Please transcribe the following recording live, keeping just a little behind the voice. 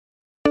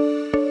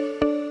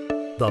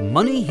The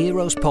Money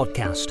Heroes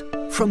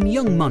Podcast from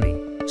Young Money,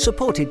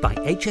 supported by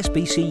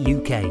HSBC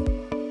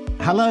UK.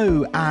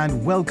 Hello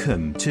and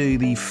welcome to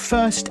the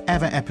first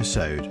ever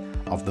episode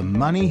of the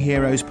Money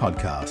Heroes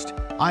Podcast.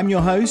 I'm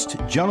your host,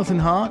 Jonathan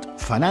Hart,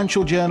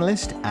 financial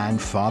journalist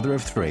and father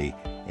of three,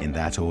 in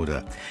that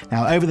order.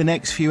 Now, over the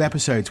next few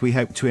episodes, we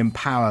hope to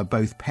empower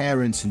both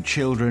parents and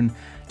children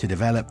to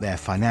develop their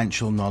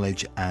financial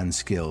knowledge and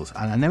skills.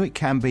 And I know it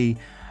can be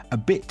a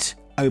bit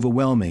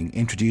overwhelming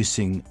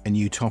introducing a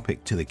new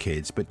topic to the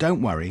kids, but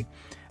don't worry.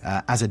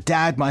 As a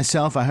dad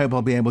myself, I hope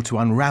I'll be able to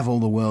unravel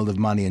the world of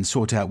money and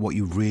sort out what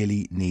you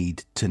really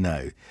need to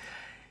know.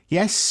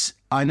 Yes,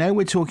 I know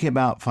we're talking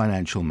about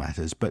financial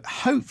matters, but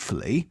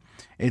hopefully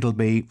it'll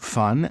be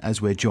fun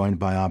as we're joined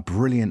by our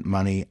brilliant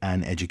money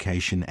and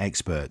education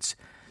experts.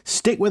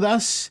 Stick with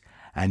us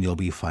and you'll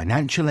be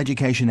financial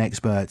education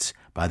experts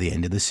by the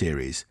end of the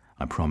series,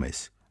 I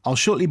promise. I'll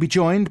shortly be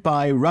joined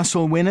by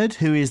Russell Winnard,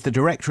 who is the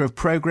Director of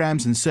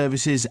Programs and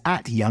Services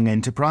at Young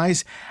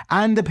Enterprise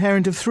and a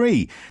parent of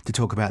three, to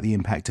talk about the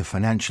impact of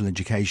financial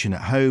education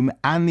at home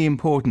and the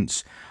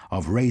importance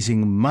of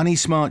raising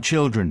money-smart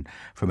children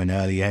from an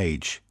early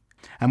age.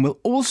 And we'll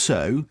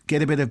also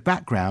get a bit of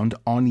background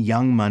on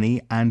Young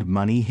Money and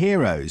Money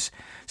Heroes,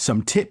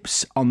 some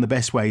tips on the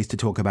best ways to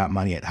talk about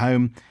money at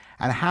home,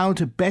 and how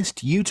to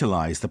best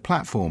utilise the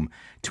platform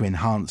to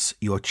enhance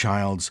your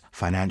child's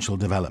financial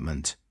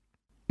development.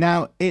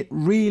 Now, it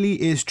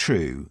really is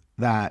true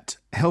that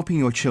helping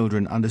your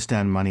children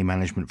understand money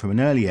management from an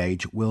early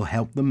age will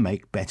help them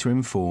make better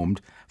informed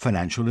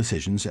financial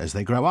decisions as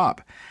they grow up.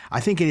 I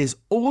think it is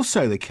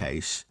also the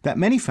case that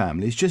many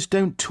families just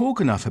don't talk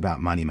enough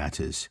about money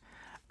matters.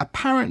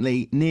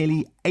 Apparently,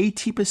 nearly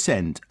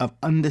 80% of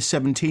under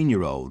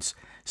 17-year-olds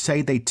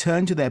say they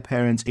turn to their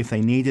parents if they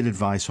needed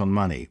advice on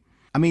money.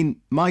 I mean,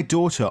 my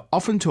daughter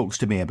often talks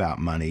to me about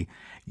money,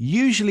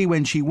 usually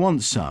when she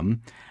wants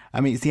some.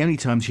 It's the only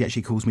time she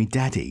actually calls me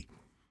daddy.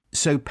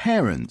 So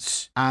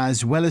parents,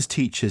 as well as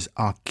teachers,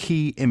 are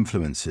key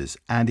influencers.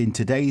 And in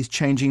today's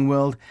changing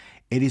world,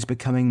 it is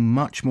becoming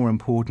much more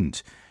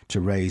important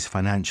to raise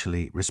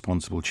financially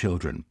responsible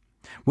children.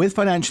 With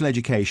financial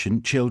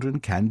education, children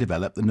can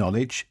develop the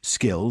knowledge,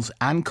 skills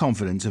and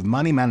confidence of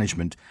money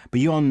management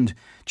beyond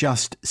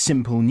just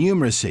simple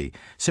numeracy.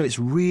 So it's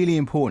really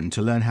important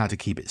to learn how to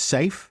keep it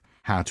safe,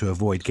 how to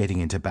avoid getting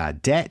into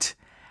bad debt,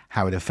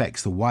 how it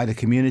affects the wider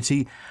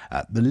community.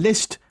 The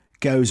list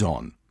goes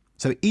on.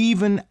 So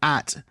even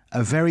at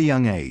a very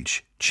young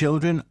age,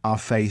 children are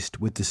faced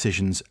with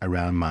decisions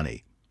around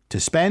money, to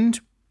spend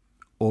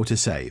or to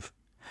save.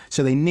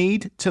 So they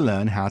need to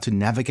learn how to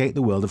navigate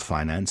the world of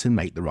finance and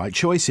make the right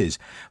choices.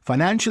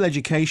 Financial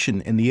education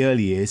in the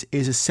early years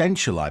is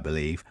essential, I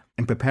believe,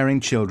 in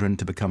preparing children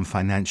to become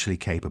financially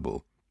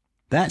capable.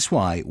 That's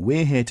why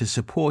we're here to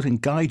support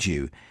and guide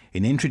you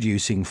in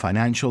introducing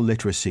financial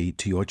literacy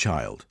to your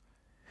child.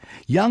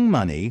 Young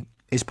Money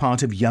is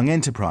part of Young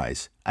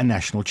Enterprise, a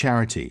national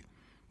charity.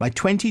 By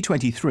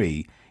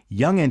 2023,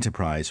 Young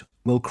Enterprise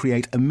will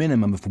create a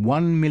minimum of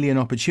 1 million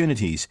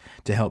opportunities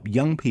to help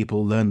young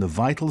people learn the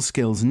vital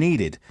skills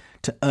needed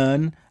to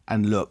earn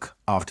and look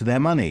after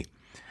their money.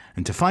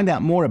 And to find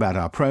out more about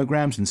our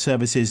programs and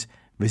services,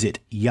 visit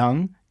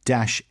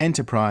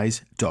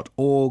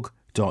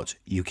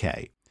young-enterprise.org.uk.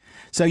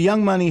 So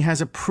Young Money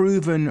has a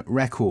proven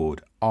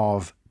record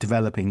of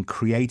developing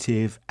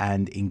creative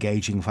and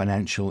engaging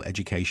financial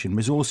education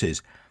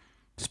resources,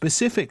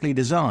 specifically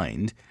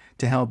designed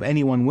to help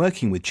anyone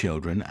working with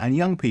children and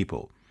young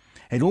people.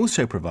 It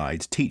also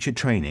provides teacher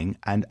training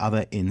and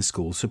other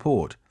in-school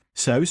support.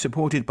 So,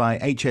 supported by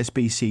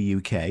HSBC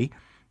UK,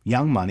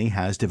 Young Money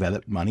has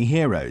developed Money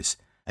Heroes,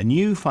 a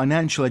new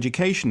financial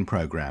education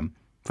programme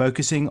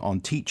focusing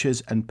on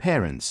teachers and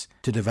parents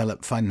to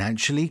develop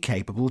financially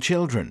capable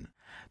children.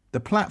 The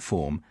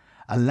platform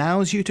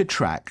allows you to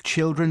track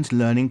children's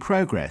learning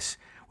progress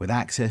with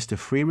access to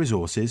free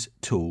resources,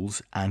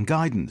 tools and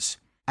guidance.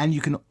 And you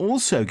can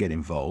also get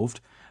involved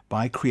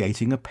by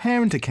creating a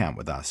parent account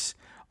with us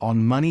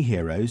on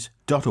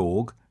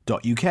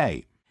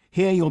moneyheroes.org.uk.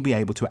 Here you'll be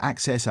able to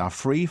access our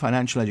free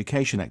financial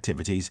education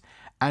activities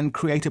and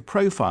create a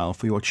profile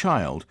for your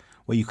child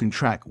where you can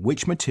track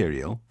which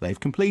material they've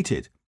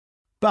completed.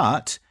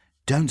 But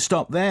don't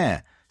stop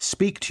there.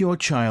 Speak to your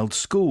child's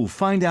school.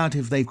 Find out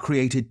if they've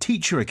created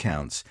teacher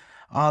accounts.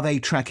 Are they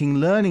tracking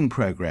learning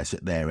progress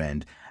at their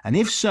end? And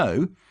if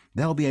so,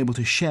 they'll be able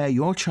to share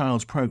your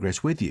child's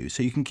progress with you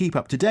so you can keep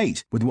up to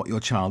date with what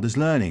your child is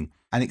learning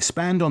and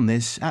expand on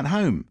this at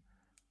home.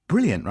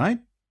 Brilliant, right?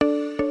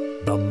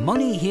 The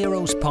Money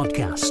Heroes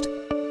Podcast.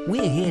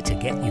 We're here to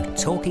get you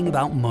talking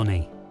about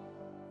money.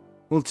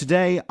 Well,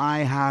 today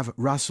I have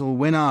Russell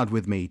Winnard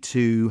with me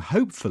to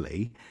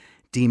hopefully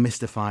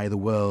demystify the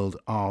world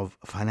of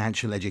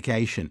financial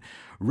education.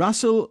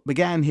 Russell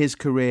began his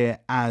career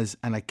as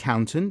an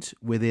accountant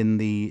within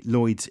the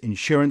Lloyd's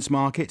insurance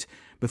market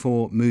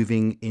before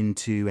moving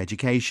into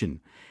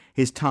education.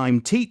 His time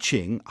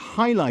teaching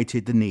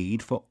highlighted the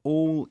need for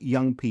all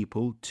young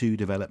people to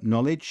develop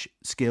knowledge,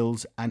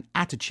 skills and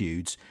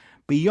attitudes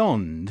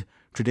beyond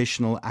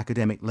traditional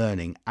academic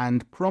learning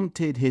and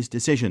prompted his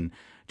decision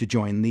to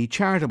join the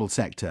charitable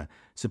sector,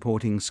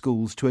 supporting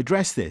schools to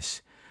address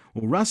this.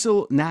 Well,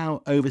 Russell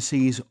now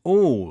oversees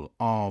all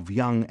of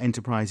Young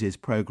Enterprises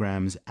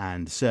programs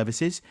and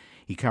services.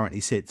 He currently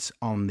sits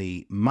on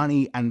the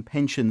Money and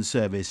Pension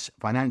Service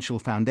Financial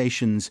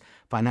Foundation's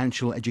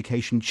Financial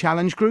Education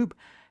Challenge Group,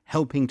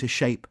 helping to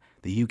shape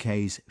the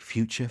UK's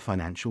future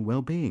financial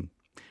well-being.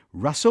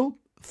 Russell,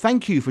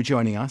 thank you for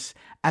joining us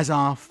as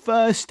our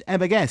first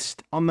ever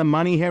guest on the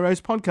Money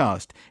Heroes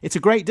podcast. It's a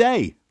great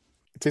day.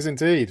 It is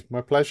indeed.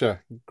 My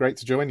pleasure. Great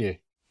to join you.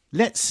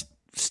 Let's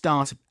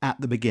start at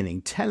the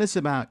beginning. Tell us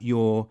about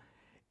your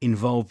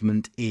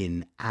involvement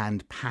in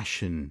and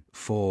passion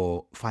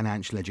for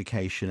financial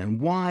education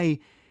and why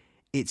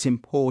it's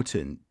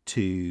important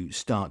to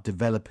start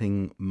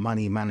developing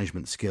money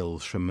management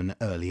skills from an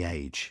early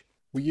age.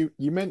 Well, you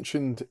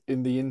mentioned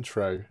in the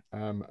intro,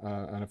 and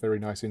a very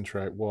nice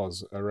intro it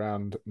was,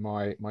 around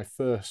my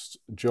first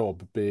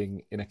job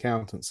being in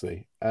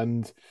accountancy.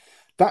 And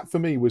that for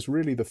me was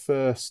really the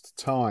first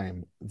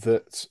time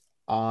that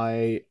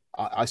I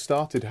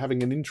started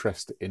having an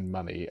interest in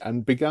money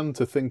and began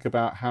to think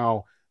about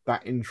how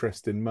that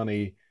interest in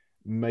money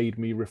made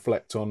me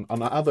reflect on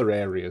other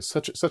areas,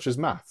 such as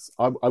maths.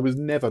 I was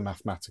never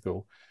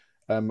mathematical.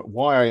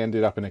 Why I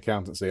ended up in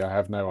accountancy, I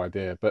have no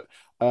idea. But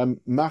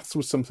maths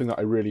was something that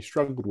I really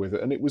struggled with,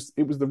 and it was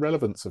the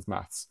relevance of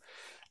maths.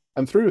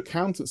 And through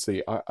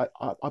accountancy,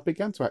 I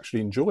began to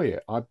actually enjoy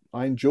it.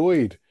 I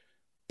enjoyed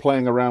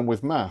playing around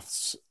with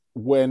maths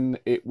when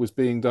it was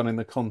being done in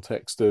the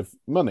context of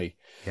money.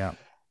 Yeah.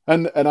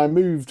 And I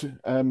moved,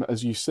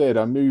 as you said,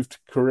 I moved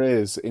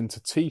careers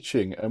into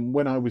teaching. And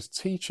when I was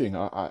teaching,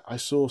 I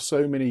saw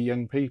so many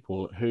young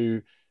people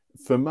who,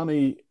 for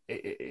money,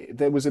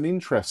 there was an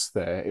interest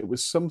there. It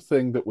was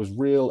something that was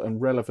real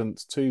and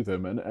relevant to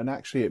them. And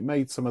actually, it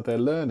made some of their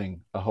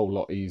learning a whole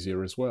lot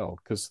easier as well,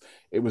 because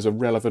it was a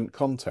relevant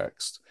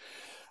context.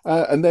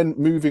 And then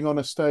moving on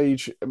a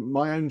stage,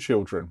 my own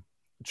children,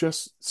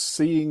 just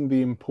seeing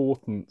the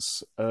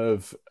importance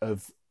of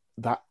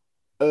that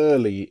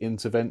early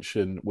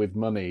intervention with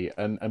money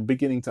and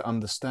beginning to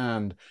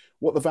understand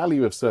what the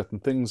value of certain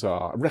things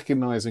are,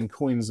 recognizing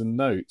coins and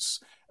notes,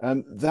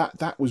 and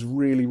that was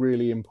really,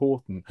 really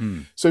important.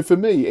 So for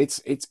me,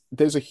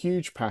 there's a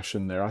huge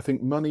passion there. I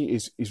think money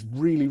is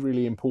really,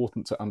 really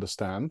important to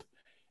understand.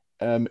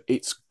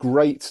 It's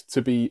great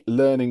to be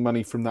learning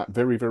money from that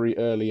very, very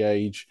early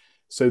age,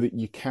 so that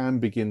you can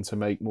begin to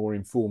make more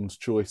informed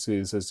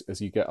choices as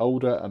you get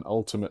older, and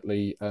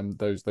ultimately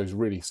those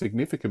really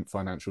significant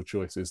financial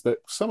choices that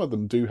some of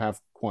them do have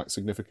quite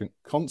significant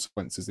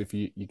consequences if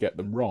you get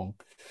them wrong.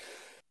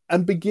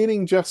 And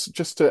beginning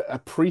just to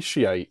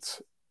appreciate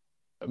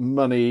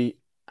money,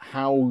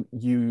 how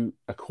you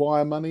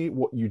acquire money,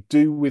 what you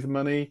do with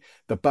money,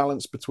 the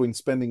balance between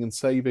spending and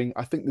saving.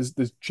 I think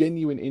there's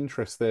genuine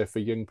interest there for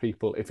young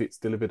people if it's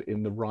delivered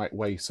in the right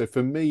way. So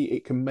for me,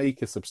 it can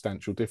make a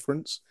substantial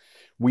difference.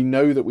 We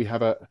know that we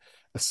have a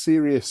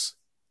serious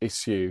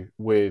issue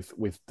with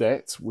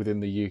debt within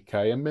the UK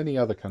and many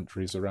other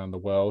countries around the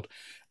world.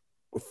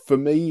 For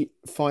me,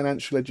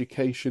 financial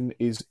education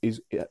is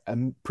a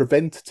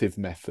preventative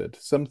method,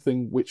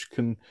 something which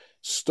can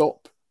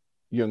stop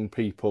young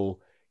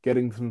people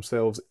getting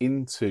themselves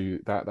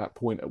into that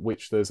point at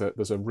which there's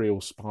a real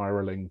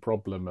spiraling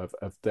problem of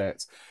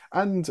debt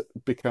and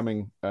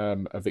becoming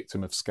a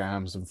victim of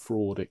scams and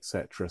fraud,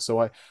 etc.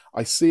 So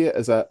I see it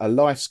as a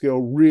life skill,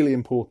 really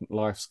important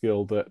life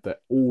skill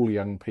that all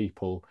young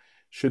people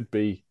should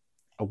be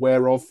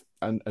aware of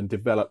and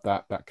develop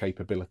that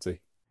capability.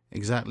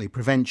 Exactly.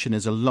 Prevention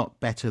is a lot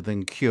better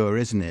than cure,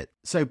 isn't it?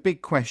 So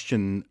big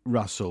question,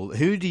 Russell,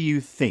 who do you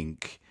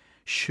think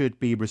should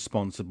be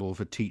responsible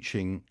for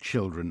teaching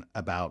children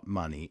about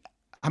money?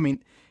 I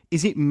mean,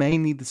 is it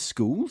mainly the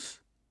schools?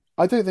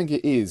 I don't think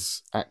it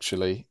is,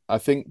 actually. I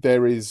think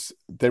there is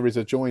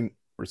a joint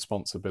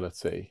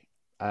responsibility,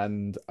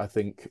 and I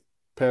think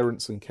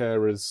parents and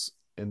carers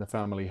in the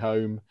family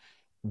home,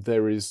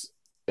 there is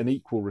an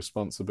equal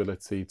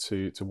responsibility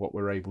to what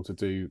we're able to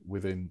do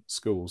within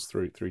schools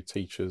through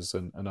teachers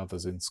and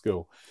others in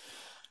school.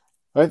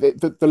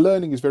 The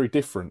learning is very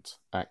different,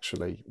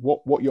 actually.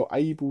 What you're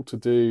able to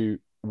do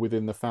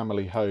within the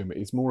family home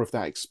is more of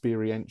that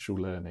experiential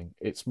learning.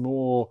 It's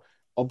more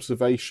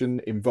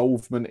observation,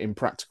 involvement in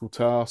practical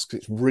tasks.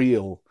 It's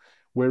real.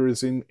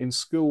 Whereas in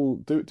school,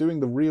 doing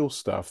the real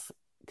stuff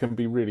can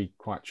be really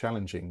quite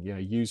challenging. You know,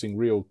 using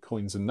real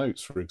coins and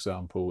notes, for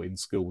example, in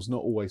schools,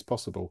 not always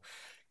possible.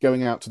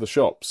 Going out to the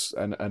shops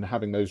and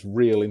having those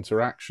real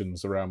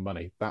interactions around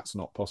money, that's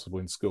not possible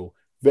in school.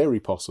 Very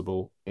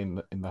possible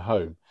in the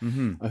home.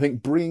 Mm-hmm. I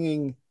think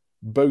bringing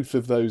both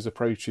of those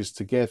approaches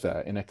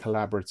together in a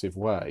collaborative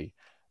way,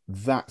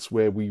 that's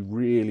where we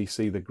really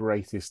see the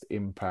greatest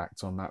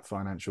impact on that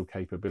financial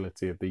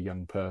capability of the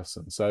young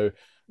person. So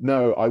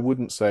no, I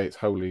wouldn't say it's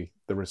wholly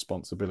the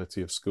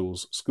responsibility of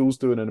schools. Schools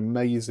do an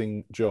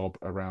amazing job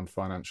around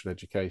financial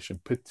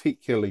education,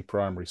 particularly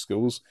primary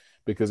schools,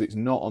 because it's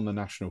not on the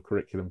national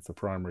curriculum for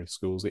primary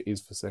schools, it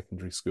is for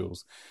secondary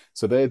schools.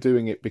 So they're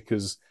doing it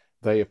because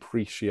they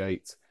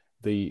appreciate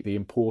the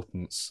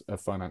importance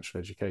of financial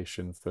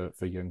education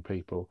for young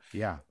people.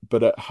 Yeah.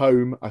 But at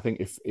home, I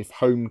think if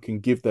home can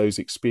give those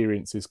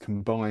experiences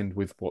combined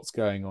with what's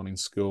going on in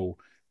school,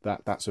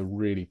 that's a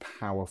really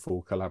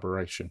powerful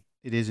collaboration.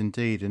 It is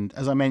indeed. And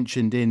as I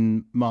mentioned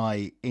in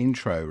my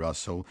intro,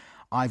 Russell,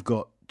 I've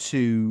got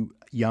 2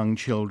 young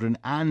children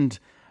and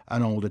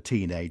an older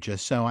teenager,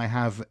 so I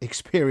have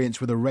experience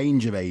with a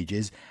range of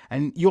ages.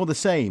 And you're the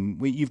same.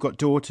 You've got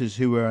daughters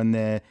who are in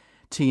their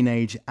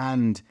teenage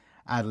and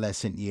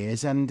adolescent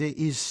years, and it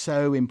is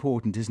so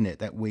important, isn't it,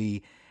 that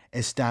we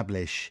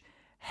establish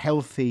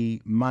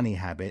healthy money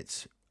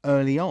habits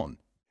early on.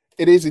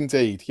 It is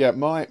indeed. Yeah,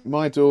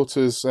 my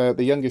daughters, the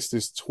youngest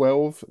is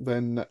 12,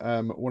 then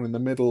one in the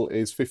middle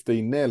is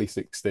 15, nearly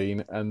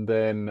 16, and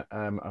then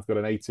I've got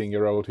an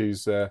 18-year-old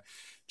who's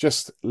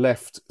just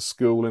left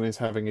school and is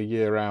having a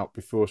year out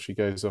before she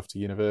goes off to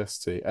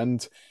university.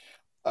 And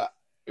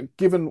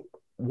given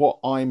what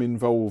I'm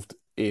involved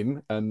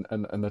in and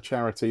the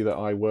charity that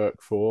I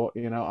work for,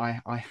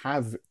 I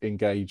have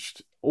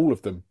engaged all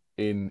of them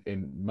in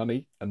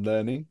money and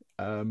learning,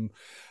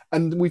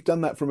 and we've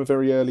done that from a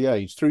very early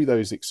age through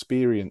those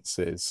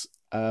experiences.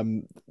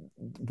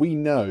 We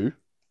know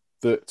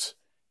that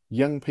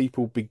young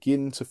people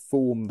begin to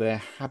form their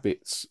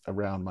habits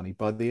around money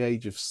by the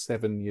age of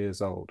 7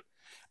 years old,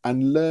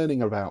 and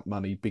learning about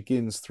money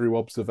begins through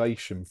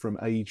observation from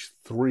age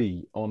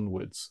 3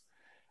 onwards.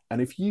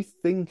 And if you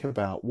think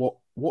about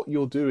what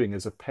you're doing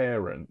as a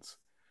parent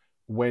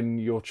when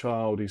your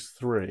child is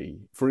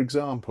 3, for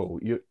example,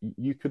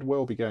 you could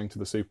well be going to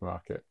the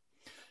supermarket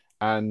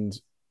and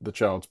the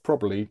child's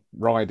probably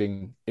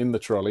riding in the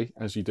trolley,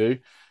 as you do,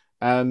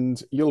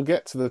 and you'll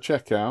get to the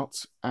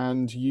checkout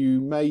and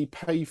you may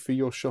pay for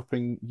your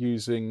shopping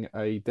using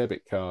a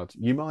debit card.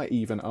 You might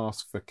even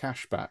ask for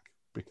cash back,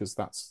 because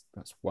that's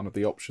one of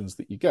the options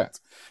that you get.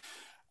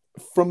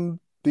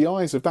 From the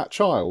eyes of that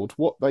child,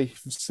 what they've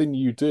seen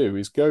you do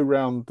is go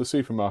round the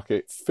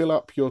supermarket, fill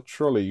up your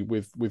trolley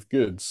with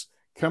goods,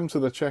 come to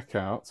the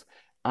checkout,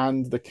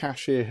 and the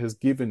cashier has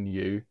given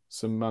you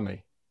some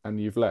money and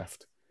you've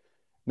left.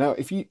 Now,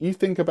 if you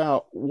think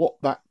about what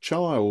that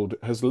child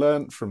has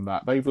learnt from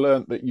that, they've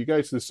learnt that you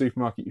go to the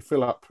supermarket, you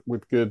fill up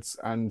with goods,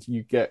 and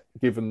you get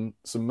given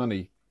some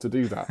money to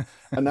do that,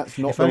 and that's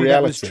not the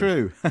reality. If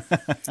only that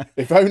was true.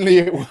 If only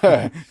it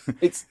were.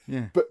 It's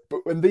yeah. But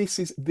when this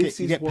is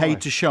you get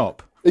paid to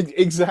shop.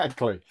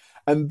 Exactly.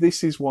 And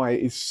this is why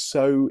it is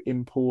so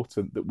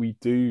important that we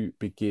do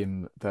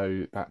begin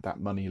that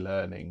money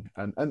learning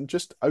and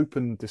just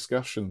open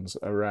discussions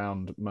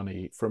around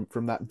money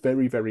from that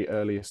very, very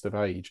earliest of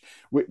age.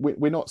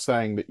 We're not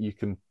saying that you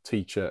can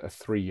teach a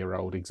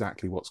 3-year-old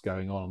exactly what's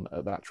going on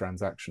at that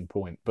transaction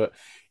point, but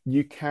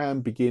you can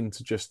begin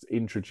to just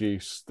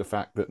introduce the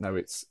fact that no,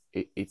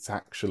 it's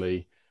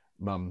actually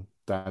mum,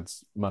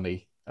 dad's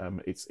money.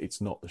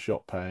 It's not the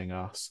shop paying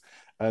us,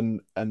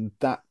 and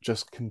that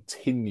just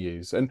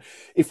continues. And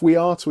if we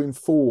are to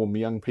inform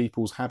young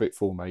people's habit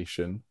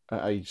formation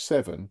at age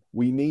 7,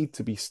 we need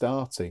to be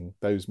starting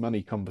those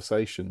money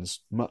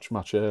conversations much,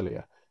 much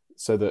earlier,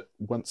 so that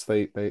once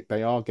they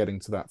are getting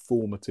to that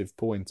formative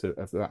point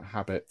of that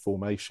habit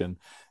formation,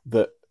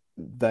 that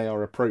they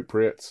are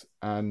appropriate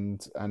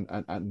and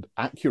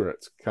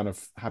accurate kind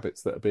of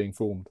habits that are being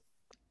formed.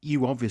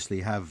 You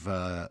obviously have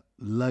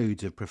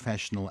loads of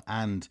professional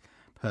and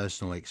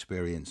personal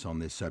experience on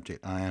this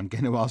subject. I am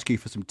going to ask you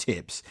for some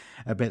tips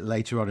a bit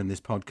later on in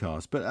this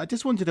podcast, but I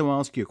just wanted to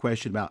ask you a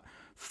question about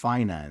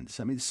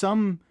finance. I mean,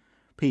 some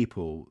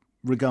people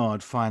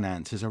regard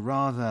finance as a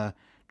rather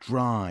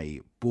dry,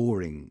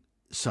 boring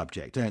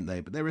subject, don't they?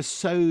 But there are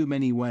so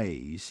many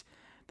ways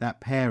that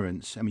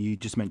parents, I mean, you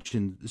just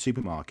mentioned the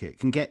supermarket,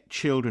 can get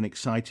children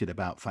excited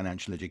about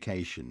financial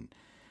education.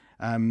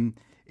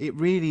 It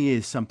really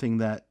is something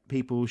that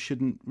people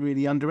shouldn't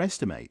really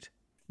underestimate.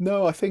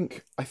 No, I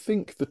think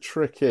the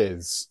trick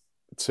is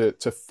to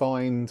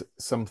find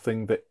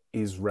something that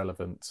is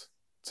relevant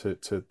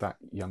to that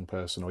young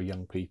person or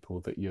young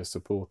people that you're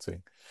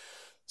supporting.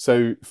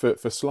 So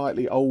for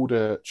slightly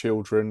older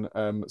children,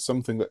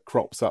 something that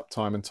crops up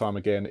time and time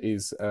again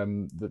is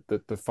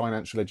the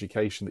financial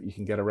education that you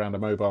can get around a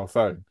mobile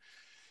phone.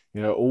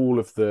 All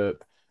of the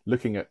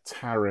looking at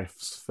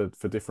tariffs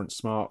for different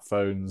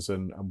smartphones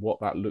and what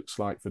that looks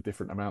like for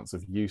different amounts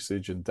of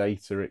usage and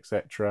data,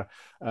 etc.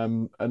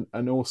 And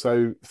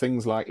also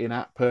things like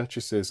in-app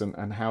purchases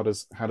and how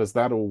does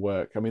that all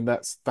work? I mean,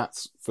 that's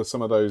for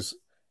some of those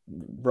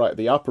right at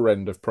the upper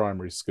end of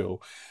primary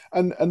school,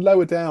 and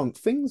lower down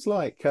things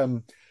like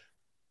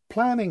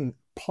planning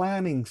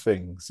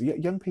things.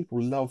 Young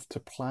people love to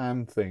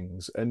plan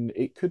things, and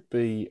it could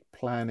be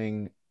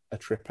planning a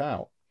trip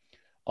out.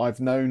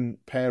 I've known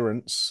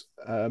parents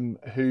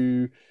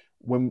who,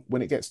 when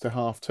it gets to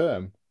half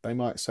term, they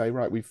might say,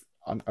 right,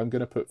 I'm going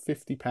to put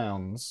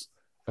 £50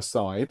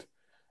 aside,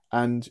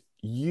 and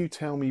you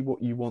tell me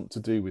what you want to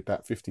do with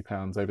that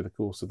 £50 over the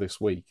course of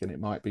this week. And it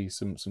might be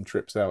some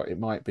trips out, it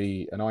might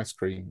be an ice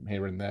cream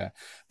here and there,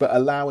 but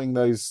allowing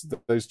those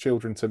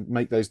children to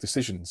make those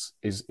decisions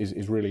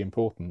is really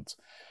important.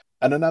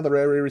 And another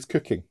area is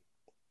cooking.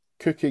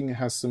 Cooking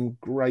has some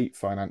great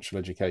financial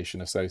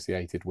education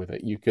associated with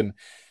it. You can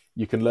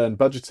learn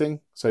budgeting.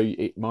 So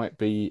it might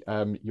be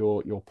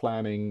you're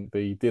planning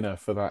the dinner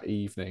for that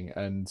evening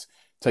and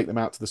take them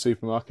out to the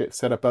supermarket,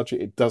 set a budget.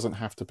 It doesn't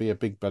have to be a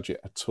big budget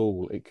at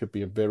all. It could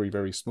be a very,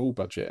 very small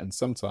budget. And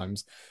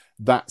sometimes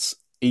that's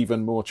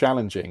even more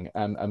challenging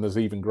and there's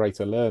even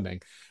greater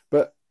learning.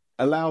 But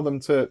allow them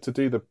to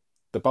do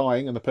the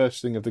buying and the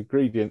purchasing of the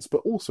ingredients, but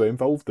also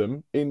involve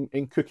them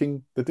in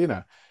cooking the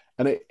dinner.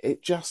 And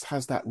it just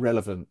has that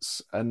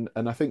relevance. And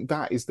I think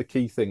that is the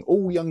key thing.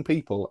 All young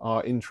people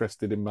are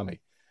interested in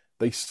money.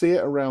 They see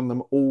it around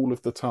them all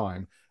of the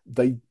time.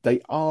 They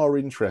are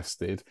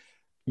interested.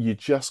 You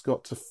just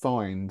got to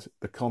find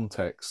the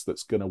context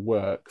that's going to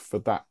work for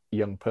that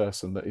young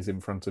person that is in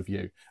front of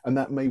you. And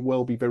that may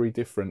well be very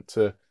different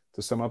to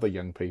some other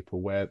young people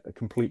where a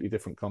completely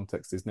different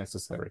context is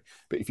necessary.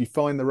 But if you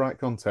find the right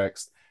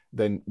context,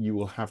 then you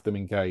will have them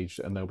engaged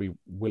and they'll be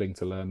willing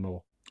to learn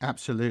more.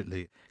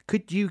 Absolutely.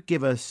 Could you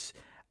give us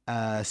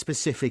a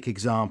specific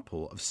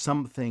example of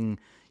something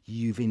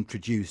you've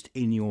introduced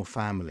in your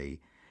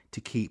family to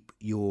keep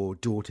your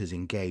daughters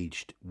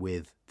engaged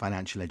with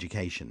financial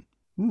education?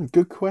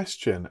 Good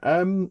question.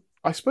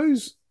 I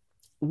suppose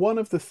one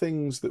of the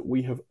things that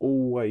we have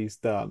always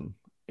done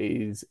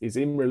is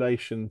in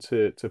relation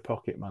to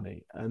pocket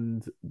money,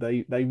 and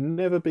they've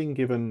never been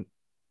given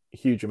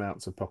huge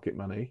amounts of pocket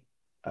money,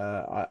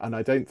 and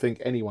I don't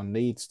think anyone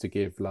needs to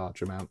give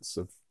large amounts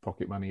of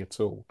pocket money at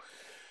all.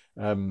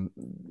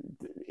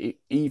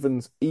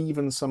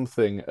 Even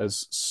something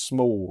as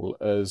small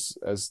as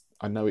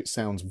I know it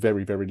sounds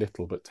very, very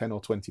little, but 10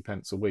 or 20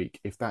 pence a week,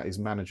 if that is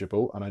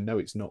manageable, and I know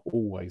it's not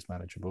always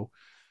manageable,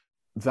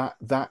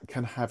 that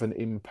can have an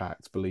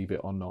impact, believe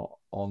it or not,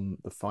 on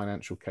the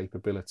financial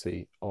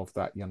capability of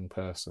that young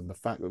person. The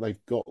fact that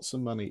they've got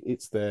some money,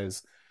 it's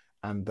theirs,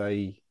 and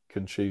they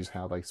can choose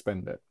how they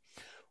spend it.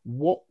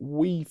 What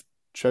we've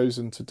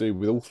chosen to do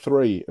with all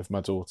three of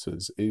my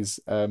daughters is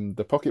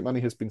the pocket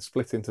money has been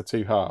split into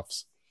two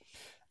halves.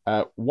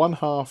 One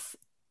half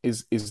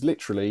is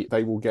literally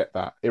they will get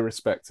that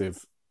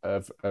irrespective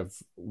of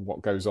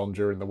what goes on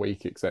during the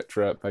week,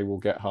 etc. They will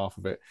get half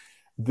of it.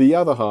 The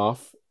other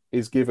half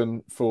is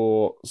given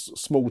for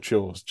small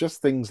chores, just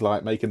things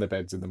like making the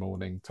beds in the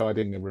morning,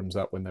 tidying the rooms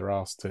up when they're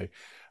asked to.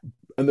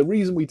 And the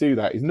reason we do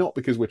that is not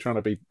because we're trying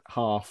to be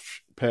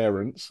harsh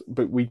parents,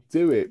 but we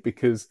do it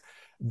because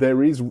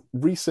there is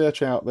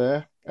research out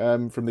there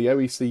from the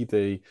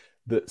OECD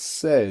that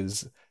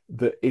says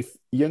that if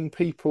young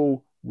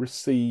people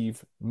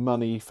receive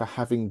money for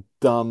having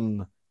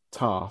done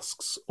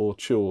tasks or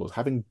chores,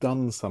 having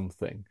done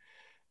something,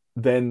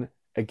 then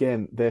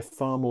again, they're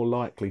far more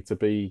likely to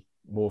be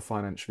more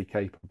financially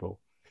capable.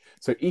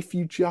 So if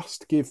you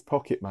just give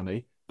pocket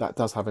money, that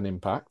does have an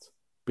impact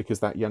because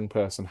that young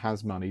person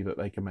has money that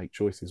they can make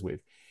choices with.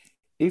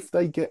 If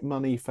they get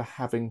money for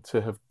having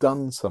to have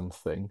done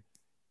something,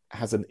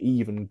 has an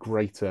even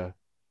greater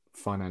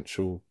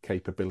financial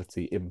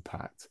capability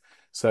impact.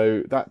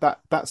 So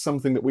that's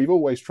something that we've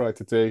always tried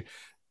to do.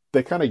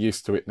 They're kind of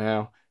used to it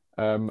now.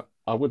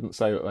 I wouldn't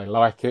say that they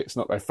like it. It's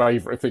not their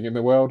favourite thing in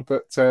the world,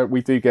 but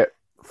we do get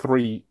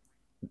 3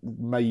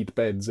 made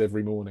beds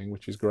every morning,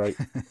 which is great.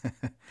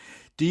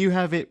 Do you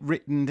have it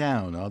written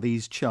down? Are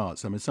these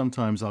charts? I mean,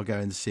 sometimes I'll go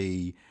and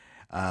see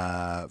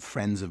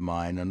friends of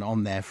mine, and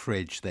on their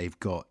fridge they've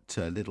got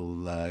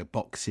little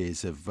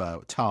boxes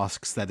of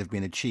tasks that have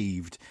been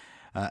achieved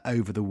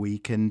over the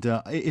week. And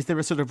is there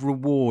a sort of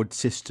reward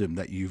system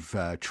that you've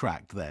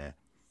tracked there?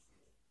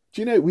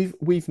 Do you know,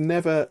 we've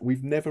never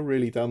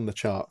really done the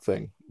chart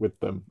thing with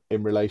them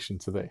in relation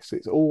to this.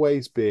 It's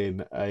always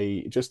been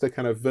just a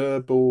kind of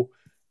verbal.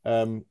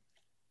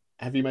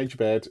 Have you made your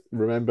bed?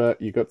 Remember,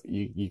 you got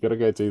to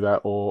go do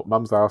that. Or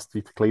Mum's asked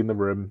you to clean the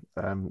room.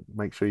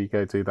 Make sure you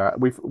go do that.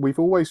 We've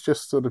always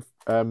just sort of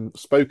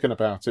spoken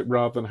about it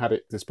rather than had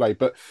it displayed.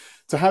 But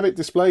to have it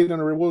displayed on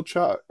a reward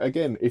chart,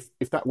 again,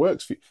 if that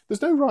works for you,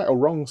 there's no right or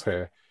wrongs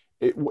here.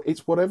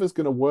 It's whatever's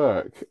going to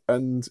work,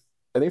 and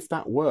if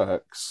that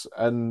works,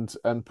 and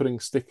putting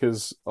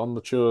stickers on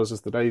the chores as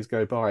the days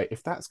go by,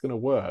 if that's going to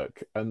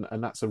work, and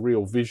that's a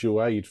real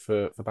visual aid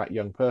for that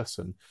young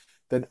person,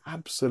 then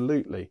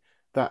absolutely.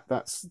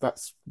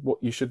 That's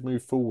what you should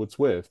move forwards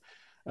with,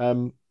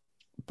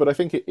 but I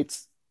think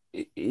it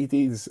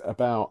is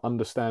about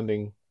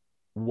understanding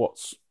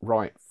what's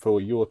right for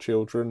your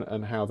children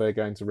and how they're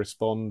going to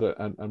respond,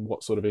 and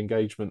what sort of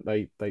engagement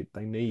they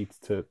need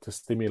to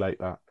stimulate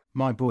that.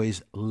 My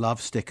boys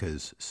love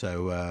stickers,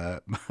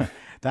 so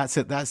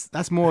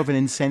that's more of an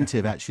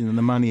incentive actually than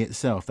the money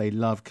itself. They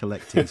love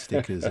collecting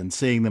stickers and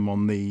seeing them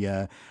on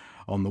the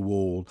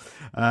wall.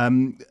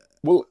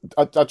 Well,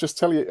 I'll just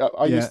tell you,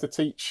 I used to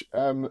teach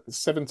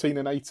 17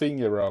 and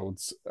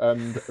 18-year-olds,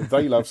 and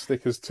they love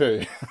stickers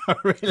too.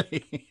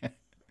 Really?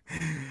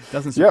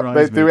 Doesn't Yep, surprise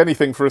they'd me. do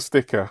anything for a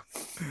sticker.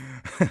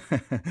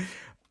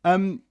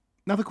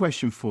 Another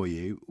question for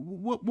you.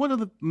 What are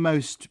the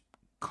most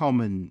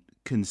common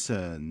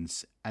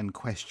concerns and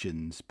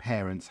questions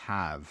parents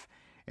have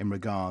in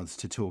regards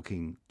to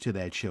talking to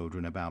their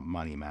children about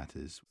money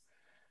matters?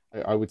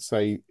 I would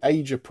say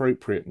age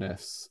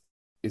appropriateness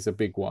is a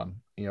big one.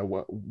 At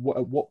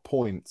what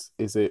point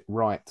is it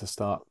right to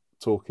start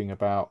talking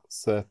about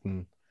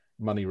certain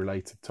money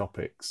related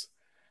topics?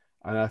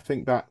 And I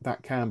think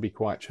that can be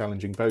quite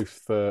challenging, both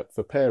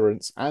for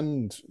parents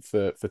and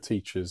for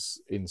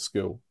teachers in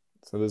school.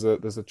 So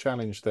there's a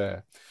challenge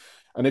there.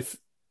 And if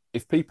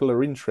people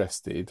are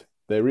interested,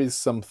 there is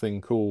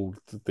something called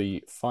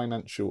the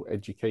Financial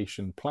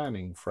Education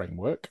Planning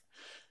Framework,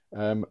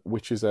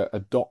 which is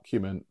a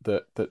document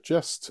that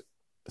just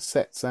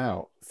sets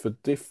out for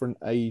different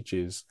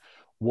ages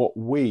what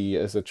we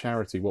as a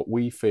charity, what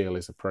we feel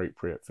is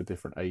appropriate for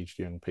different aged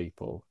young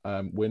people.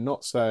 We're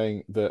not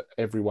saying that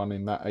everyone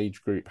in that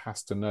age group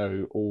has to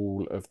know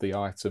all of the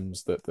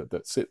items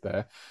that sit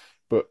there,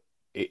 but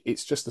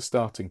it's just a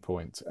starting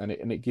point, and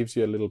it gives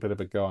you a little bit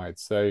of a guide.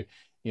 So,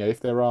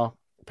 if there are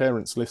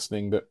parents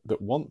listening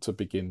that want to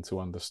begin to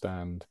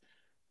understand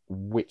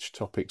which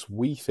topics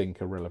we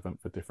think are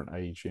relevant for different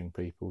age young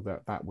people,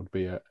 that would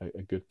be a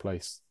good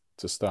place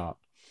to start.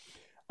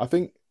 I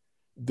think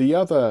the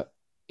other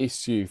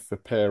issue for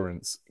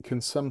parents can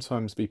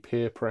sometimes be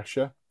peer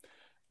pressure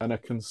and a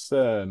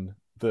concern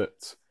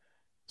that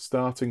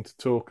starting to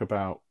talk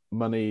about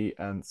money,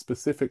 and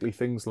specifically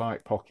things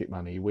like pocket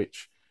money,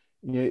 which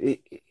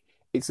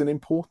it's an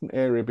important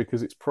area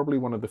because it's probably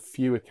one of the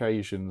few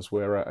occasions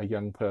where a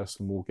young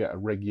person will get a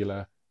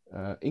regular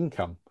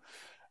income.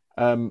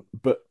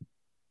 But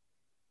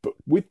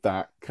with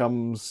that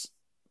comes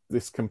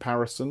this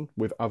comparison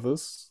with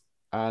others,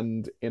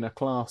 and in a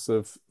class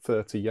of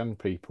 30 young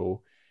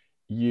people,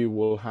 you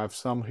will have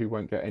some who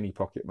won't get any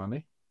pocket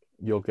money.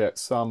 You'll get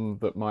some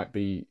that might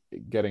be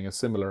getting a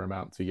similar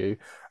amount to you,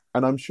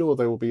 and I'm sure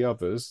there will be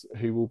others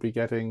who will be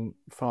getting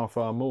far,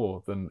 far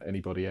more than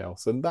anybody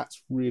else, and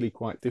that's really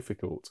quite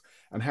difficult.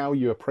 And how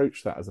you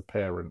approach that as a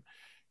parent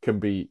can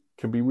be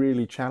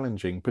really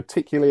challenging,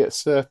 particularly at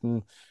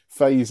certain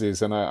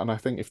phases. And I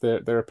think if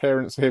there are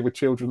parents here with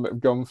children that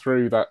have gone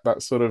through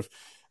that sort of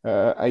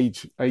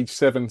age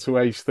 7 to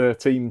age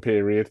 13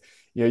 period,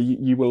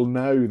 you will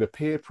know the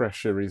peer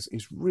pressure is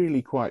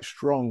really quite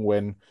strong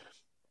when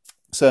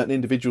certain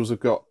individuals have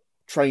got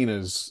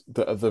trainers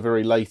that are the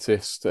very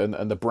latest and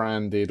the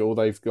branded, or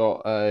they've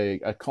got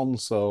a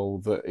console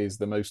that is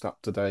the most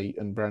up to date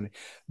and branded.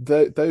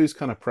 Those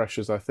kind of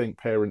pressures, I think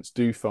parents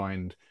do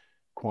find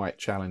quite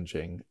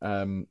challenging,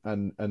 and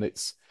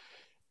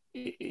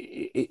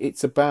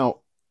it's about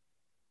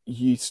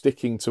you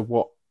sticking to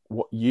what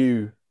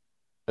you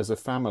as a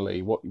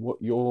family, what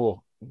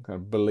your kind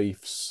of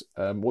beliefs,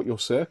 what your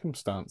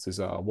circumstances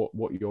are,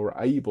 what you're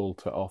able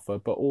to offer,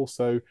 but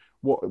also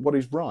what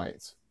is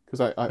right.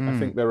 Because I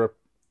think there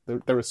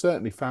are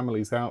certainly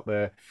families out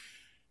there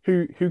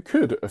who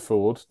could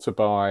afford to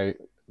buy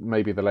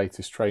maybe the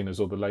latest trainers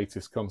or the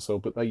latest console,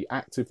 but they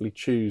actively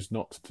choose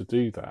not to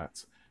do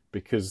that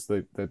because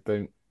they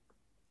don't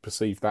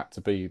perceive that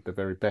to be the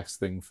very best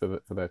thing for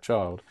their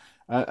child.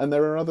 And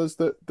there are others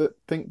that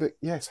think that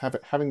yes,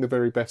 having the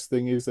very best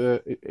thing is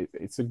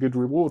it's a good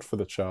reward for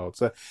the child.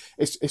 So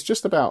it's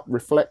just about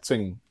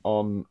reflecting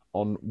on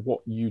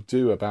what you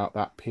do about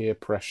that peer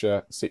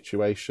pressure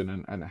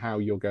situation and how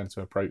you're going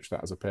to approach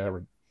that as a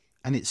parent.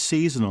 And it's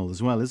seasonal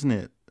as well, isn't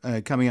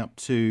it? Coming up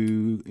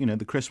to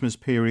the Christmas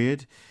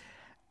period,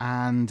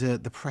 and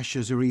the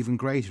pressures are even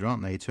greater,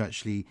 aren't they, to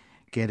actually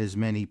get as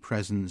many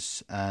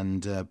presents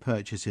and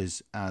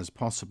purchases as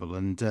possible,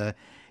 and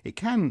it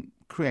can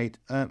create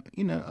a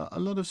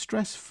lot of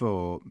stress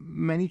for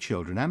many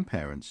children and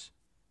parents.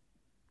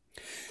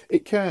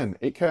 It can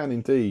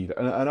indeed,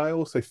 and I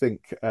also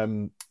think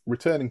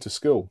returning to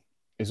school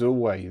is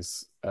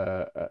always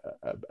a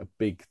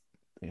big,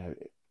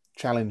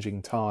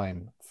 challenging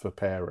time for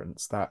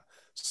parents that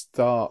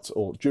start,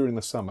 or during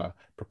the summer,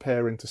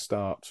 preparing to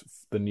start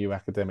the new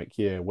academic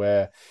year,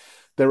 where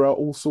there are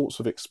all sorts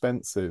of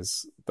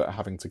expenses that are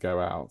having to go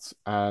out,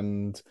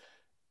 and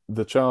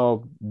the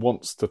child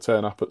wants to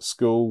turn up at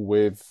school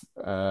with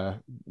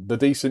the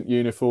decent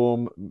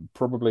uniform,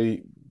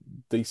 probably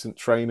decent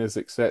trainers,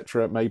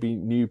 etc. Maybe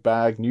new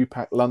bag, new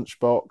packed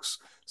lunchbox.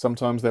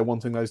 Sometimes they're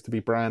wanting those to be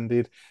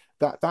branded.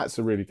 That's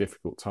a really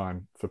difficult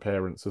time for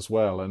parents as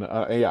well. And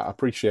I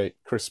appreciate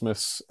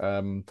Christmas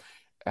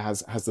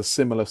has the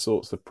similar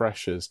sorts of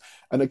pressures.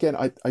 And again,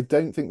 I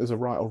don't think there's a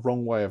right or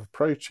wrong way of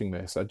approaching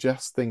this. I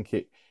just think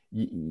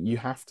you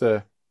have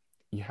to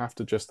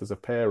just as a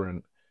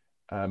parent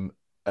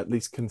at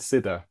least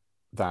consider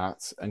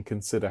that and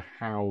consider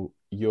how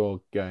you're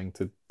going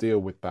to deal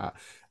with that.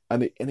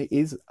 And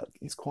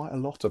it's quite a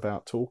lot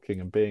about talking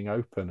and being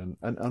open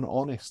and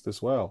honest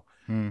as well.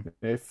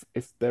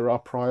 If there are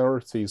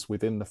priorities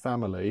within the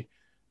family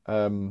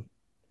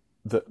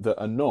that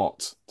are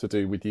not to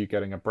do with you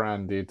getting a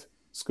branded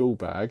school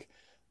bag,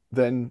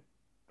 then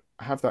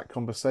have that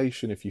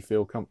conversation if you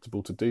feel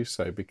comfortable to do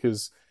so,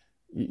 because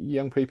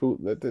young people,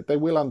 they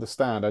will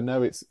understand. I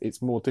know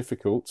it's more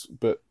difficult,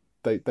 but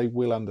they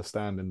will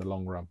understand in the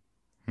long run.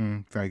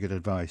 Very good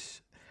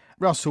advice.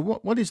 Russell,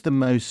 what is the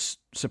most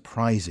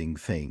surprising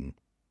thing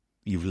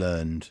you've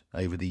learned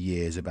over the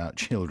years about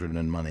children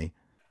and money?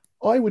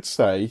 I would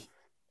say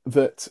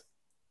that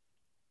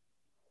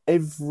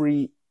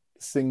every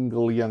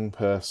single young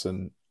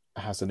person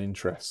has an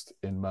interest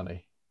in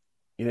money.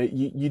 You know,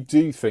 you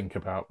do think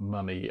about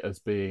money as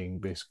being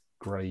this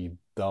grey,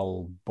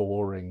 dull,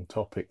 boring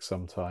topic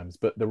sometimes,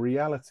 but the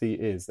reality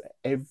is that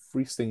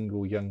every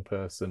single young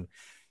person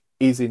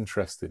is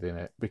interested in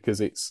it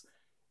because it's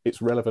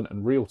relevant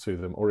and real to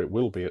them, or it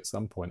will be at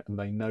some point, and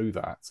they know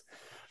that.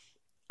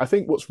 I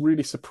think what's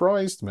really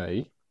surprised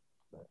me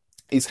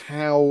is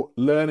how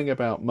learning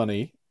about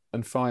money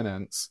and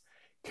finance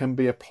can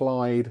be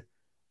applied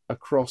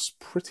across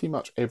pretty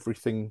much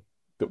everything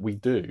that we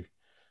do.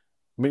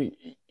 I mean,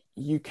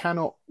 you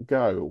cannot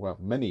go, well,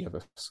 many of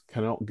us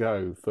cannot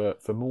go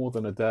for more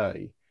than a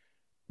day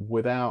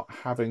without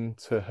having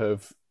to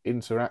have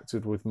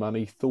interacted with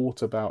money,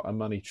 thought about a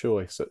money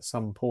choice at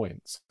some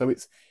point. So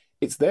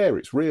it's there,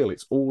 it's real,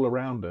 it's all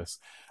around us.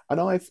 And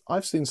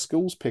I've seen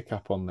schools pick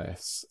up on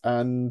this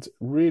and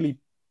really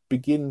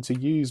begin to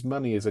use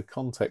money as a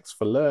context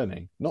for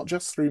learning, not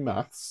just through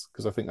maths,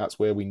 because I think that's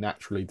where we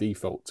naturally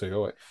default to.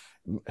 Oh,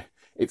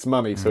 it's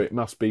money, so it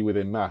must be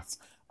within maths.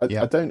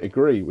 I don't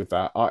agree with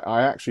that.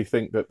 I actually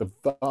think that the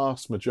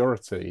vast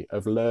majority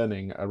of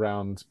learning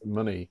around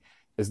money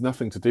is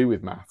nothing to do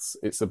with maths.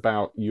 It's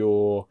about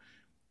your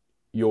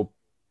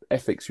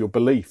ethics, your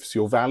beliefs,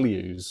 your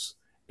values.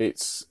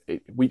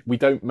 We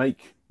don't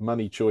make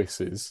money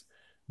choices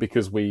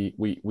because we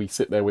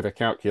sit there with a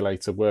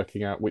calculator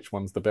working out which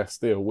one's the best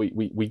deal.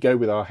 We go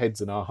with our heads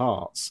and our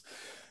hearts.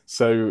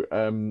 So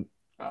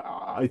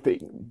I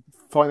think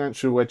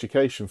financial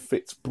education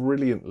fits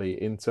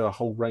brilliantly into a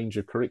whole range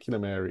of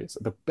curriculum areas.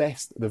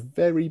 The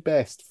very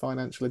best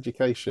financial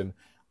education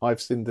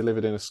I've seen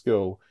delivered in a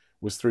school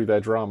was through their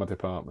drama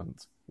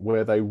department,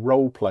 where they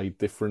role played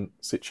different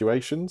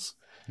situations.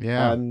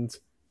 Yeah. And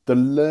the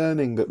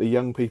learning that the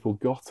young people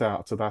got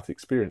out of that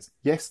experience,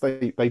 yes,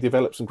 they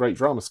developed some great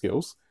drama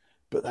skills,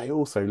 but they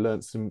also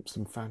learned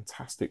some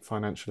fantastic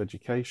financial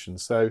education.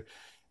 So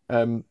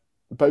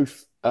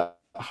both at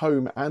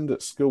home and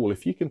at school,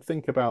 if you can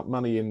think about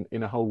money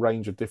in a whole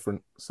range of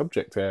different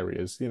subject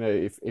areas, you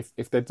know,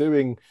 if they're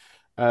doing,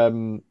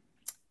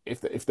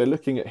 if they're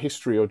looking at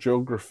history or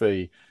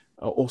geography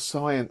or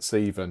science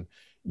even,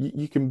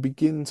 you can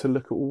begin to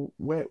look at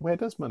where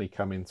does money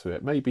come into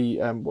it? Maybe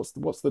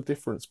what's the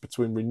difference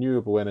between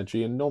renewable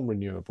energy and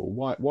non-renewable?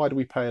 Why do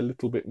we pay a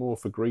little bit more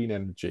for green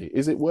energy?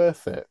 Is it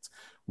worth it?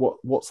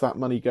 What's that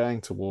money going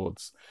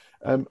towards?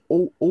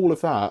 All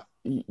of that,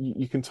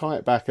 you can tie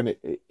it back, and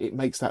it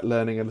makes that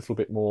learning a little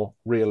bit more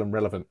real and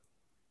relevant.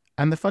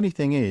 And the funny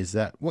thing is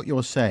that what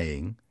you're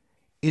saying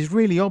is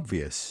really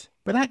obvious,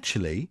 but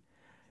actually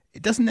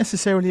it doesn't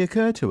necessarily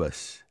occur to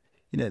us.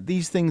 You know,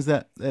 these things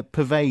that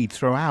pervade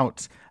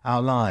throughout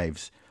our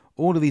lives,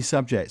 all of these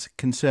subjects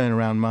concern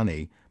around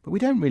money, but we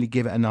don't really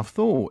give it enough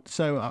thought.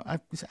 So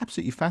it's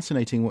absolutely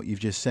fascinating what you've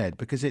just said,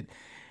 because it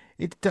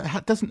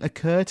doesn't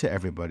occur to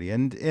everybody.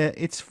 And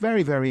it's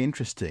very, very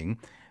interesting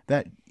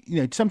that,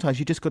 you know, sometimes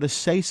you just got to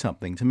say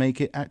something to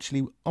make it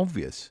actually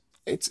obvious.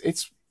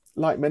 It's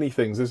like many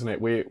things, isn't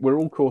it? We're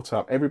all caught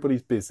up.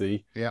 Everybody's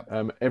busy. Yeah.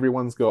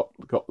 Everyone's got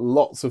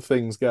lots of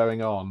things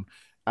going on,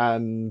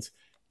 and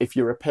if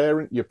you're a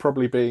parent, you're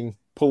probably being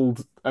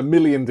pulled a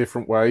million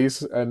different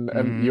ways, and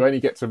you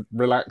only get to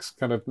relax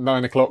kind of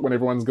 9 o'clock when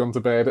everyone's gone to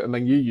bed, and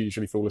then you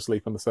usually fall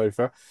asleep on the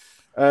sofa.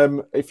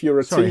 If you're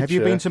a teacher, have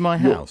you been to my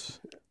house?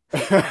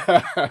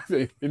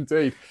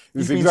 Indeed,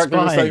 it's exactly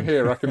the same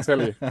here, I can tell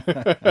you.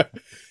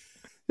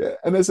 Yeah,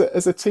 and as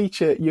a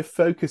teacher, your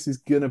focus is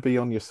going to be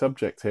on your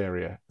subject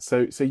area.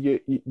 So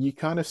you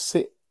kind of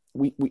sit.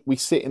 We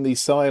sit in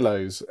these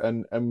silos,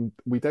 and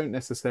we don't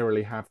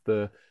necessarily have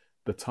the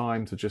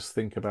time to just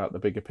think about the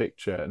bigger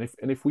picture. And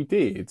if we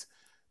did,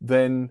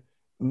 then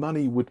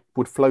money would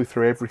flow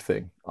through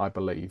everything. I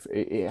believe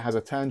it has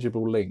a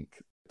tangible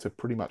link to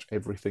pretty much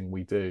everything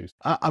we do.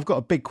 I've got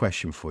a big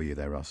question for you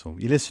there, Russell.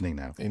 You're listening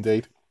now.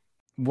 Indeed.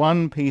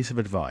 One piece of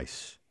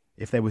advice,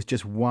 if there was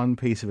just one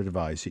piece of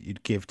advice that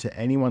you'd give to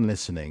anyone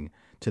listening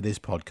to this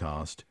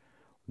podcast,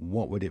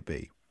 what would it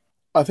be?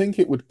 I think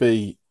it would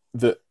be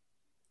that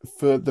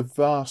for the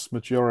vast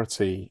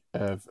majority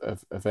of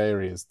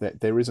areas, that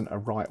there isn't a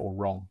right or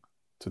wrong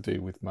to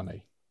do with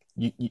money.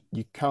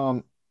 You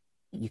can't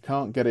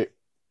get it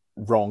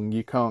wrong.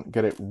 You can't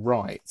get it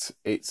right.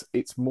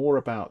 It's more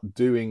about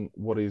doing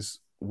what is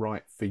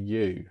right for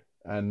you.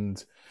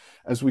 And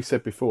as we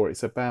said before,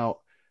 it's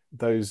about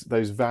those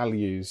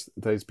values,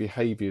 those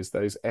behaviors,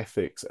 those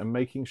ethics, and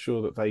making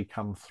sure that they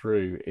come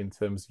through in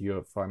terms of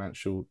your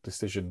financial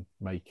decision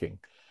making.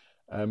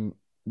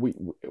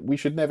 We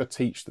should never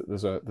teach that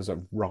there's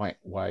a right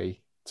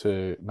way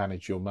to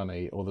manage your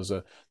money, or there's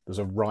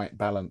a right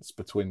balance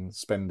between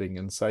spending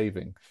and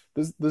saving.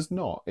 There's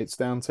not. It's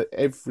down to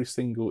every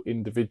single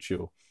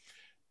individual.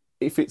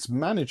 If it's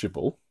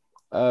manageable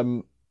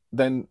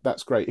then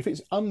that's great. If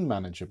it's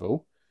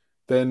unmanageable,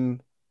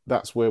 then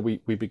that's where we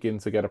begin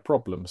to get a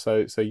problem.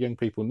 So young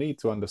people need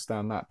to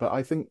understand that. But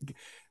I think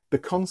the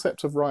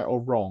concept of right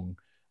or wrong,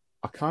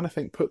 I kind of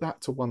think put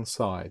that to one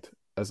side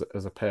as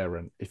a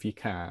parent, if you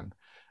can,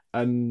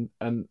 and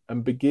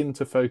begin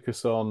to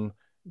focus on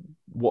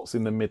what's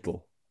in the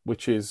middle,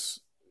 which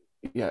is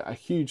a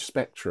huge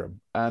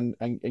spectrum, and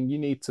you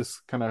need to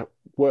kind of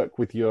work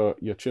with your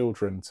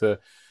children to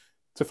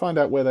find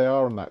out where they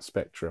are on that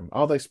spectrum.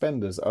 Are they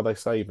spenders? Are they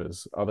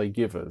savers? Are they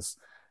givers?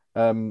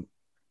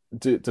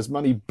 Does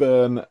money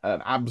burn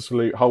an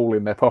absolute hole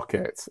in their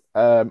pocket,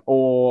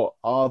 or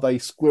are they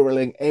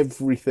squirreling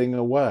everything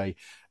away?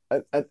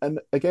 And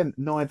again,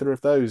 neither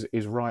of those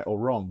is right or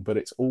wrong, but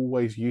it's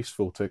always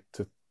useful to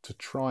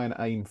try and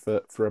aim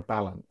for a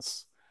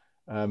balance.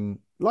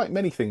 Like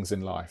many things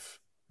in life,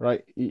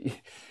 right? We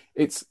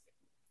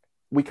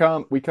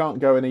can't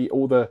go and eat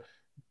all the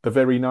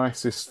very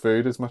nicest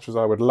food, as much as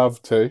I would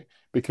love to,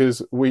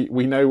 because we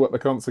know what the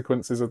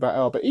consequences of that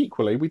are. But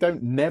equally, we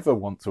don't never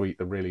want to eat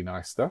the really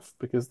nice stuff,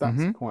 because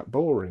that's quite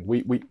boring.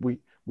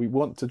 We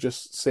want to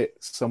just sit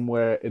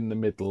somewhere in the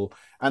middle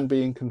and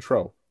be in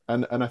control.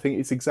 And I think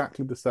it's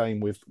exactly the same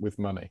with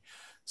money.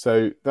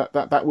 So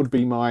that would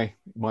be my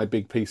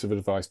big piece of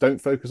advice.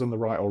 Don't focus on the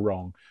right or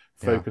wrong.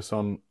 Focus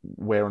on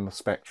where on the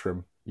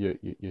spectrum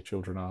your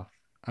children are.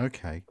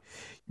 Okay.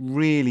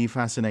 Really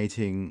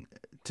fascinating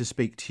to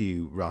speak to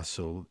you,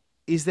 Russell.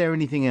 Is there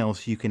anything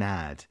else you can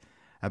add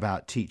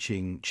about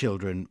teaching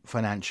children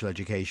financial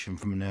education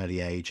from an early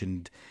age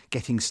and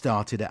getting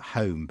started at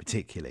home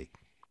particularly?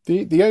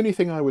 The only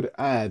thing I would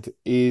add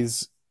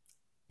is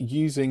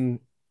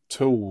using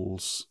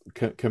tools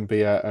can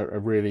be a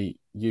really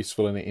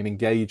useful and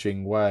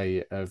engaging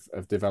way of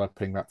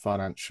developing that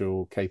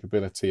financial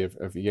capability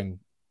of young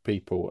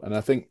people. And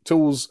I think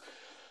tools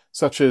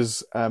such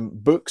as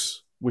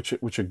books,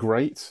 which are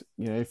great.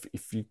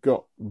 If you've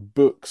got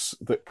books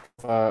that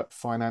cover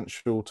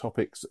financial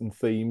topics and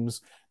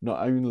themes,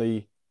 not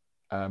only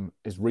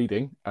is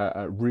reading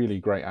a really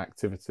great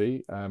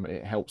activity,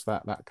 it helps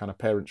that kind of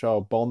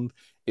parent-child bond,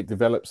 it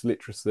develops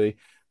literacy,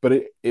 but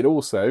it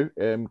also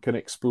can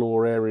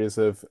explore areas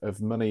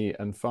of money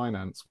and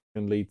finance,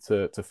 can lead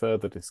to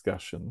further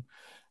discussion.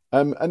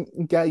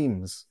 And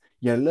games,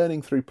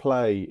 learning through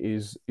play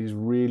is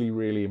really,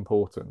 really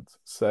important.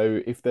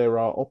 So if there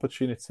are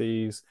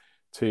opportunities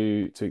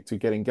to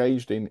get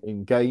engaged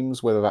in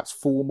games, whether that's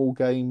formal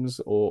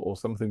games or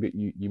something that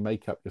you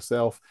make up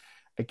yourself,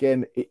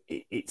 again,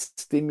 it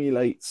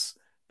stimulates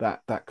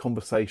that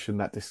conversation,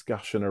 that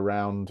discussion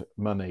around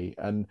money,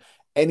 and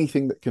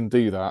anything that can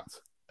do that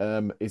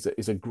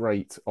is a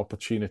great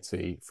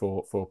opportunity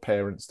for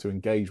parents to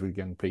engage with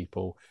young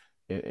people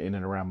in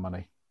and around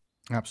money.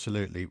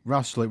 Absolutely.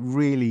 Russell, it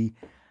really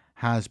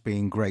has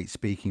been great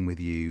speaking with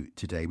you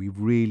today. We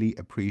really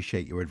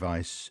appreciate your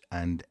advice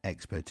and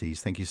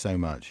expertise. Thank you so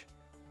much.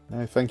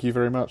 No, thank you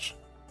very much.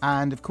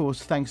 And of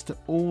course, thanks to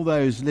all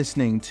those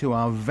listening to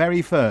our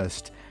very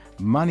first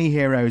Money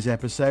Heroes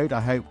episode.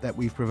 I hope that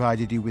we've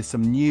provided you with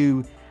some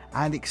new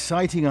and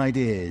exciting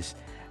ideas,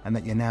 and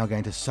that you're now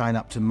going to sign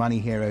up to Money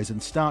Heroes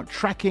and start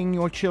tracking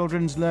your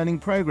children's learning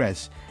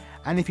progress.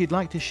 And if you'd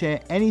like to share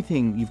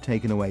anything you've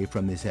taken away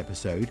from this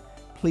episode,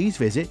 please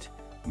visit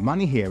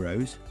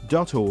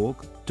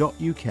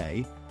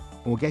moneyheroes.org.uk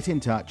or get in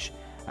touch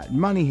at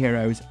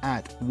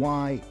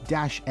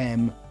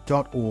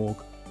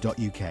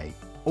moneyheroes@y-m.org.uk.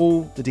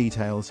 All the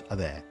details are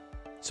there.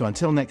 So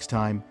until next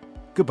time,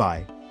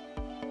 goodbye.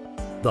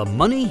 The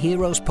Money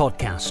Heroes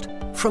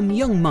podcast from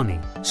Young Money,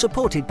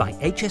 supported by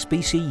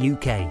HSBC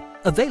UK.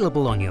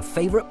 Available on your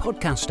favourite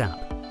podcast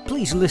app.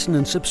 Please listen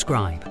and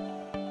subscribe.